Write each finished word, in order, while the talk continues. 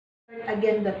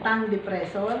Again, the tongue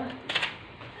depressor.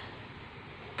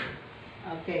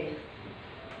 Okay.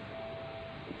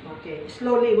 Okay.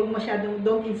 Slowly, huwag masyadong,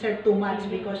 don't insert too much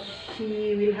because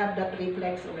she will have that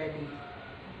reflex already.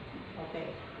 Okay.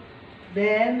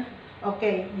 Then,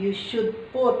 okay, you should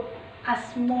put a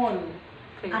small,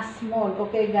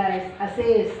 okay guys,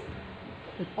 assist.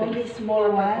 Only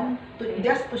small one,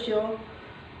 just to show.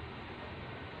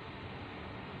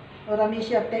 Or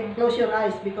Amisha, close your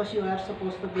eyes because you are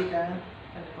supposed to be the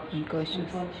unconscious.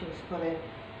 Correct.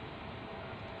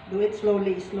 Do it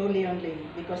slowly, slowly only,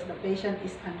 because the patient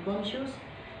is unconscious.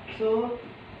 So,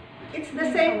 it's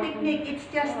the same technique, it's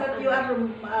just that you are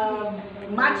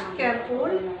much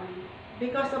careful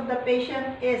because of the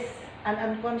patient is an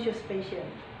unconscious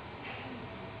patient.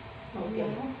 Okay.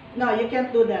 No, you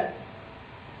can't do that.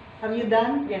 Are you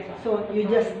done? Yes. So, you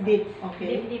just dip,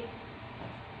 okay? Dip.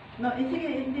 No,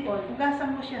 hindi.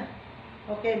 Hugasan mo siya.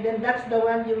 Okay, then that's the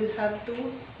one you will have to,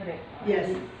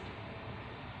 yes.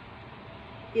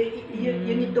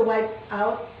 You need to wipe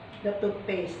out the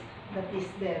toothpaste that is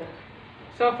there.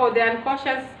 So for the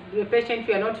unconscious patient,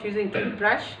 we are not using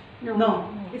toothbrush? No,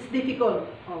 it's difficult.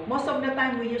 Oh. Most of the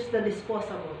time we use the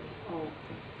disposable. Oh.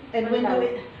 And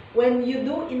when you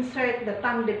do insert the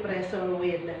tongue depressor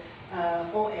with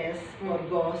OS or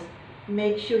gauze,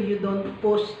 make sure you don't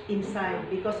push inside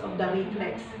because of the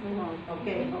reflex.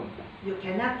 Okay? You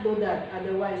cannot do that,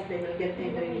 otherwise they will get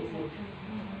angry with you.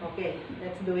 Okay,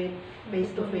 let's do it face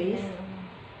to face.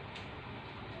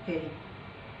 Okay.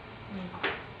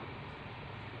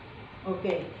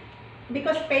 Okay.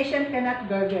 Because patient cannot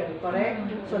gargle, correct?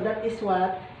 So that is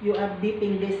what you are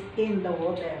dipping this in the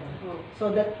water.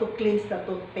 So that to cleanse the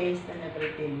toothpaste and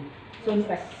everything.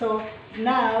 So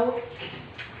now,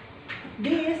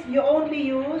 this you only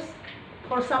use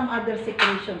for some other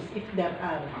secretions if there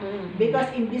are. Because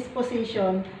in this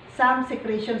position, some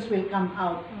secretions will come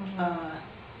out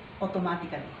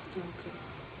automatically. Okay.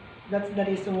 That's the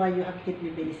reason why you have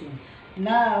kidney basing.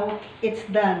 Now, it's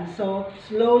done. So,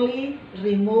 slowly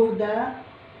remove the,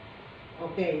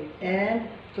 okay, and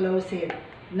close it.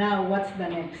 Now, what's the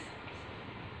next?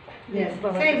 Yes,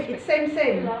 same, it's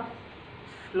same.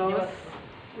 Floss.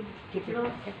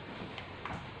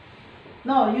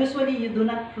 No, usually you do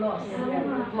not floss.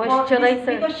 Moisturizer.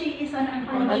 Because she is an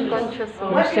unconscious. Unconscious.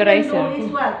 What you can do Moisturizer.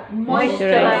 is what?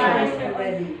 Moisturizer.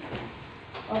 Already.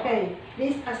 Okay,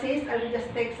 please assist. I will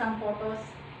just take some photos.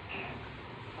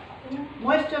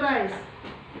 Moisturize.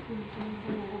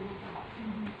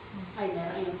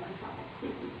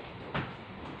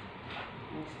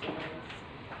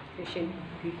 Patient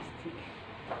lipstick.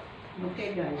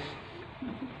 Okay, guys.